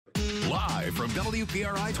Live from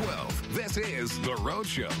WPRI 12, this is The Rhode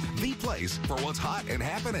Show, the place for what's hot and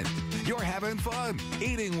happening. You're having fun,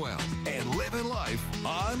 eating well, and living life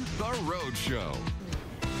on The Rhode Show.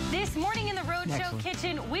 This morning in the Rhode Show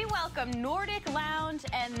kitchen, we welcome Nordic Lounge,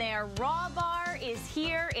 and their raw bar is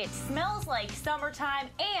here. It smells like summertime,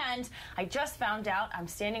 and I just found out I'm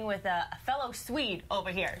standing with a fellow Swede over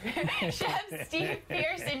here. Chef Steve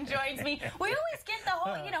Pearson joins me. We always get the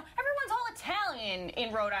whole, everyone's all Italian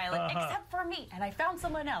in Rhode Island, except for me, and I found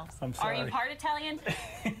someone else. I'm sorry. Are you part Italian?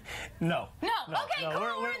 No. No? Okay, cool.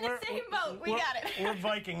 We're in the same boat. We got it. We're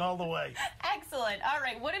Viking all the way. Excellent. All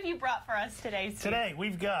right, what have you brought for us today, Steve? Today,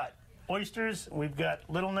 we've got oysters, we've got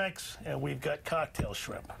little necks, and we've got cocktail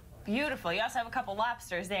shrimp. Beautiful. You also have a couple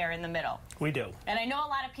lobsters there in the middle. We do. And I know a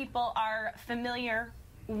lot of people are familiar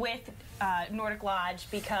with Nordic Lodge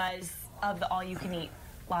because of the all-you-can-eat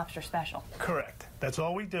lobster special. Correct. That's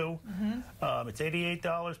all we do. It's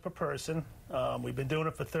 $88 per person. We've been doing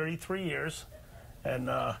it for 33 years, and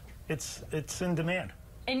it's in demand.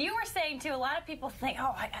 And you were saying, too, a lot of people think,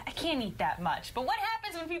 oh, I can't eat that much. But what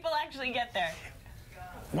happens when people actually get there?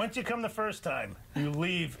 Once you come the first time, you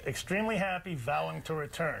leave extremely happy, vowing to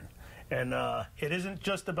return. And it isn't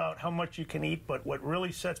just about how much you can eat, but what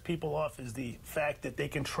really sets people off is the fact that they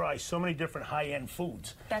can try so many different high-end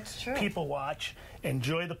foods. That's true. People watch,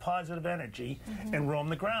 enjoy the positive energy, and roam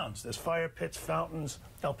the grounds. There's fire pits, fountains,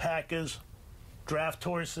 alpacas, draft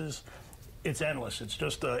horses. It's endless. It's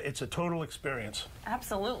just it's a total experience.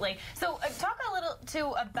 Absolutely. So talk a little,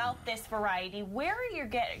 too, about this variety. Where are you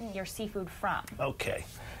getting your seafood from? Okay.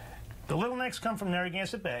 The little necks come from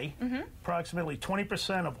Narragansett Bay. Approximately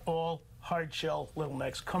 20% of all hard-shell little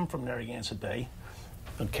necks come from Narragansett Bay.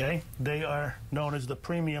 Okay. They are known as the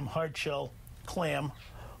premium hard-shell clam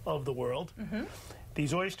of the world.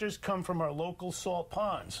 These oysters come from our local salt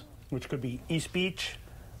ponds, which could be East Beach,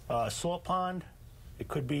 Salt Pond. It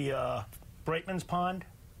could be Brightman's Pond,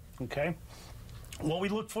 okay? What we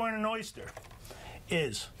look for in an oyster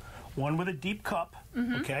is one with a deep cup,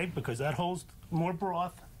 okay, because that holds more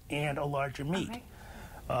broth and a larger meat.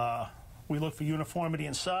 Okay. We look for uniformity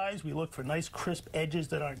in size. We look for nice, crisp edges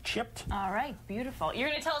that aren't chipped. All right, beautiful. You're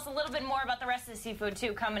going to tell us a little bit more about the rest of the seafood,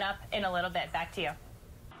 too, coming up in a little bit. Back to you.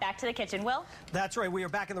 Back to the kitchen. Will? That's right. We are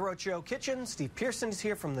back in the Rhode Show kitchen. Steve Pearson is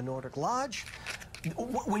here from the Nordic Lodge.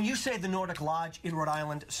 When you say the Nordic Lodge in Rhode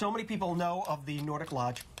Island, so many people know of the Nordic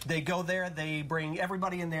Lodge. They go there, they bring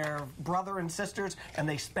everybody and their brother and sisters, and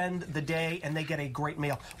they spend the day, and they get a great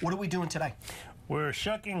meal. What are we doing today? We're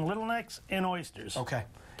shucking little necks and oysters. Okay.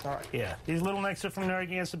 All right. Yeah. These little necks are from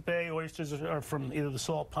Narragansett Bay. Oysters are from either the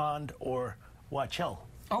Salt Pond or Watchell.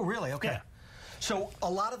 Oh, really? Okay. Yeah. So a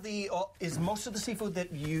lot of the, is most of the seafood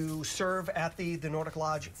that you serve at the Nordic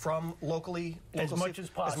Lodge from locally? As much as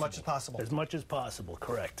possible. As much as possible. As much as possible,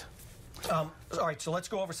 correct. All right, so let's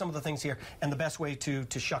go over some of the things here and the best way to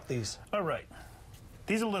shuck these. All right.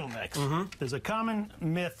 These are little necks. There's a common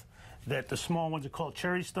myth that the small ones are called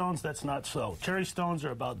cherry stones. That's not so. Cherry stones are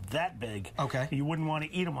about that big. Okay. You wouldn't want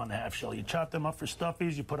to eat them on the half shell. You chop them up for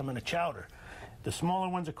stuffies, you put them in a chowder. The smaller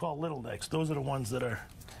ones are called little necks. Those are the ones that are...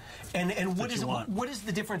 And what is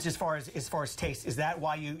the difference as far as taste? Is that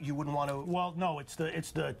why you wouldn't want to? Well, no, it's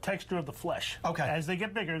the texture of the flesh. Okay. As they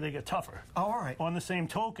get bigger, they get tougher. Oh, all right. On the same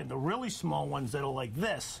token, the really small ones that are like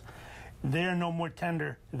this, they're no more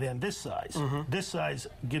tender than this size. This size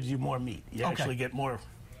gives you more meat. You actually get more.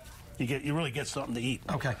 You really get something to eat.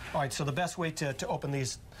 Okay. All right. So the best way to open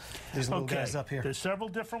these little guys up here. There's several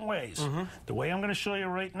different ways. The way I'm going to show you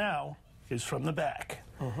right now is from the back.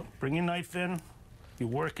 Bring your knife in. You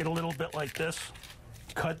work it a little bit like this.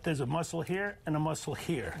 Cut, there's a muscle here and a muscle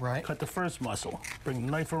here. Right. Cut the first muscle. Bring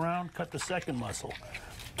the knife around, cut the second muscle.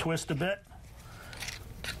 Twist a bit.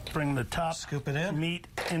 Bring the top Scoop it in. meat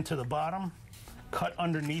into the bottom. Cut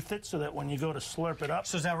underneath it so that when you go to slurp it up.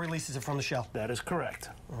 So that releases it from the shell? That is correct.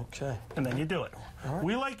 Okay. And then you do it. All right.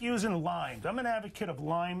 We like using limes. I'm an advocate of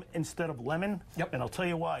lime instead of lemon. Yep. And I'll tell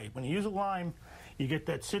you why. When you use a lime, you get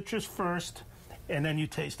that citrus first, and then you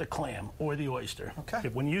taste the clam or the oyster. Okay.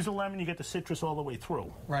 When you use a lemon, you get the citrus all the way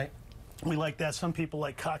through. Right. We like that. Some people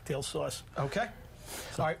like cocktail sauce. Okay.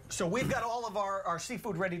 All right, so we've got all of our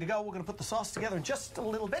seafood ready to go. We're going to put the sauce together in just a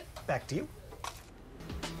little bit. Back to you.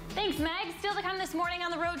 Thanks, Meg. Still to come this morning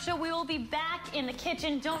on the Rhode Show, we will be back in the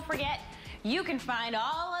kitchen. Don't forget, you can find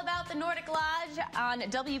all about the Nordic Lodge on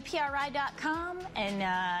WPRI.com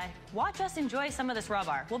and watch us enjoy some of this raw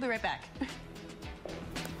bar. We'll be right back.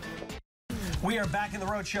 We are back in the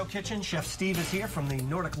Rhode Show kitchen. Chef Steve is here from the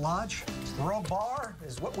Nordic Lodge. Robar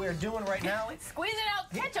is what we're doing right now. Squeezing out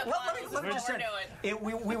ketchup. Let me just say,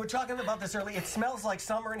 we were talking about this earlier. It smells like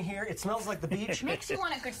summer in here. It smells like the beach. Makes you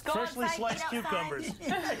want to go Freshly outside, sliced cucumbers.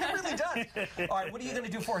 Yeah, it really does. All right, what are you going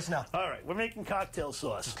to do for us now? All right, we're making cocktail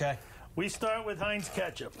sauce. Okay. We start with Heinz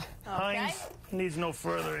ketchup. Heinz needs no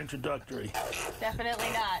further introductory. Definitely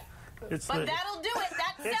not. But that'll do it.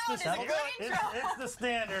 That sound is a good intro. It's the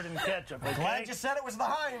standard in ketchup, okay? Glad you said it was the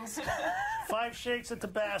Heinz. 5 shakes of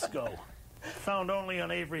Tabasco, found only on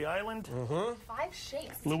Avery Island. 5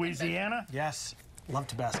 shakes. Louisiana. Yes. Love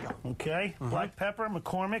Tabasco. Okay. Black pepper,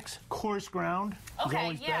 McCormick's, coarse ground. Is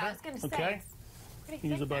always better. I was going to say. Okay.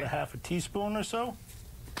 Use about a half a teaspoon or so.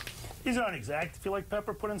 These aren't exact. If you like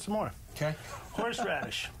pepper, put in some more. Okay.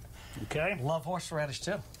 Horseradish. Okay. Love horseradish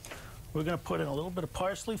too. We're going to put in a little bit of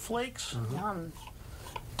parsley flakes. Yum.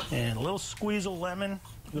 And a little squeeze of lemon.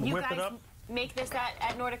 We're going to whip it up. Make this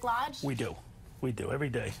at Nordic Lodge? We do. We do every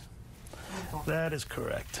day. That is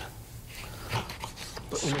correct.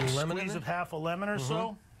 Put a little lemon in Squeeze it? of half a lemon or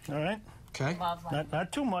so. All right. Okay. Love lemon.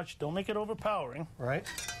 Not too much. Don't make it overpowering. Right.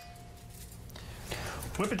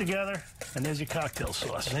 Whip it together, and there's your cocktail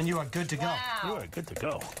sauce. And then you are good to go. Wow. You are good to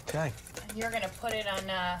go. Okay. You're going to put it on,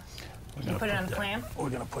 put it on the clam? We're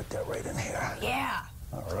going to put that right in here. Yeah.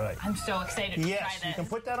 All right. I'm so excited to try Yes, this. you can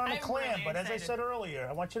put that on the I'm clam, really but as I excited. said earlier,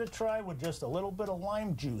 I want you to try with just a little bit of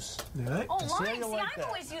lime juice. All right. Oh, See how lime. you See, like I've that.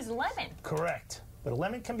 always used lemon. Correct. But a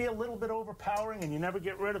lemon can be a little bit overpowering, and you never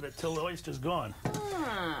get rid of it till the oyster's gone.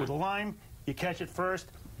 With a lime, you catch it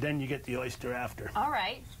first, then you get the oyster after. All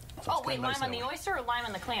right. So it's Wait, kinda nice lime on that the way. oyster or lime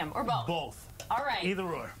on the clam? Or both? Both. All right. Either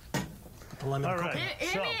or. The lemon All right. cookie.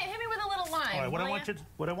 Hit me with a little lime. All right. What will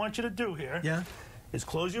I want you to do here Yeah. is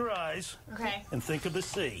close your eyes Okay. and think of the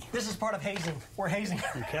sea. This is part of hazing. We're hazing.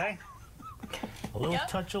 Okay. A little Yep.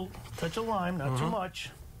 touch of lime, not too much.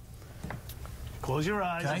 Close your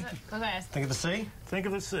eyes. Okay. Okay. Think of the sea. Think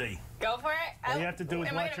of the sea. Go for it. All you have to do is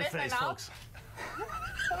Am I watch your gonna miss face, my folks. mouth?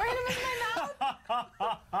 Am I going to miss my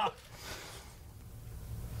mouth?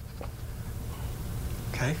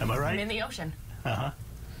 Okay. Am I I'm right? in the ocean.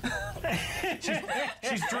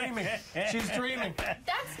 She's dreaming. She's dreaming.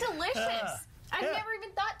 That's delicious. I've yeah. never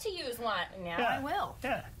even thought to use lime. Now Yeah. I will.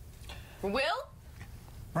 Yeah. Will?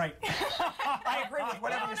 Right. I agree with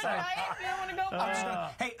whatever you say. You don't want to go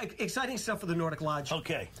for it? Hey, exciting stuff for the Nordic Lodge.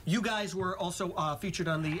 Okay. You guys were also featured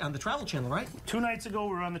on the Travel Channel, right? 2 nights ago,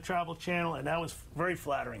 we were on the Travel Channel, and that was very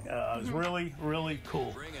flattering. It was really, really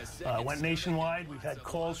cool. Went nationwide. We've had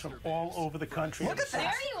calls from all over the country. Look at that.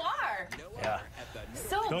 There you are. Yeah.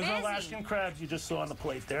 So Those busy. are Alaskan crabs you just saw on the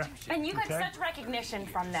plate there. And you got Okay. such recognition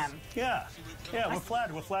from them. Yeah. Yeah, we're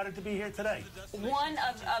flattered. We're flattered to be here today. One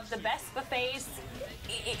of the best buffets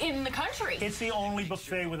in the country. It's the only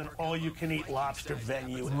buffet with an all-you-can-eat lobster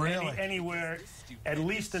venue. Really? Anywhere, at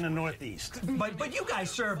least in the Northeast. But you guys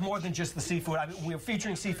serve more than just the seafood. I mean, we're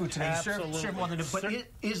featuring seafood today. You Absolutely. serve more than it. But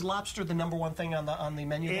is lobster the #1 thing on the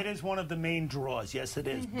menu? It is one of the main draws, yes it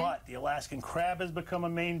is. But the Alaskan crab has become a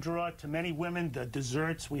main draw to many women. The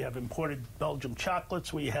desserts, we have imported Belgium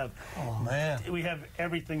chocolates. We have, Oh man. we have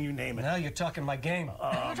everything, you name it. Now you're talking my game.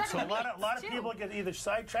 So a lot of too. people get either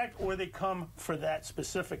sidetracked or they come for that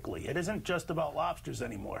specifically. It isn't just about lobsters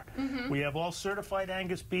anymore. We have all certified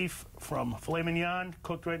Angus beef from filet mignon,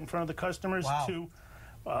 cooked right in front of the customers, Wow.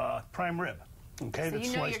 to prime rib. Okay, So that's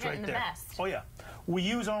you know sliced you're getting right the there. best. Oh yeah, we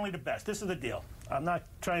use only the best. This is the deal. I'm not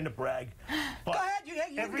trying to brag, but Go ahead. You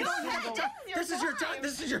every go single ahead. This is your time.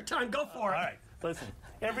 This is your time. Go for it. all right, listen.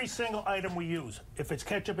 Every single item we use, if it's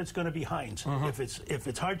ketchup, it's going to be Heinz. If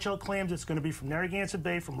it's hard-shell clams, it's going to be from Narragansett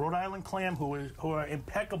Bay, from Rhode Island Clam, who are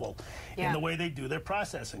impeccable in Yeah. the way they do their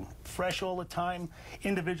processing. Fresh all the time,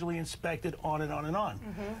 individually inspected, on and on and on.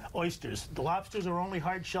 Oysters. The lobsters are only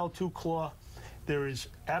hard-shell, 2-claw. There is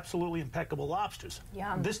absolutely impeccable lobsters.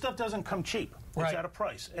 Yum. This stuff doesn't come cheap. Right. It's at a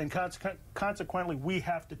price, and consequently, we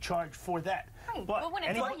have to charge for that. Right, but when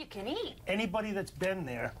it's all you can eat. Anybody that's been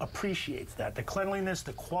there appreciates that. The cleanliness,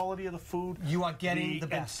 the quality of the food. You are getting the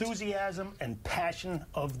best. Enthusiasm and passion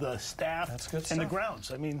of the staff. That's good And the stuff.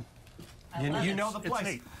 grounds. I mean, You know the It's place.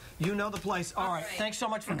 neat. You know the place. All right. right. Thanks so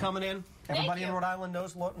much for coming in. Everybody in you. Rhode Island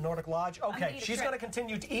knows Nordic Lodge. gonna Okay, eat a she's trip. going to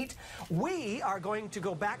continue to eat. We are going to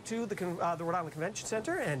go back to the Rhode Island Convention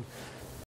Center and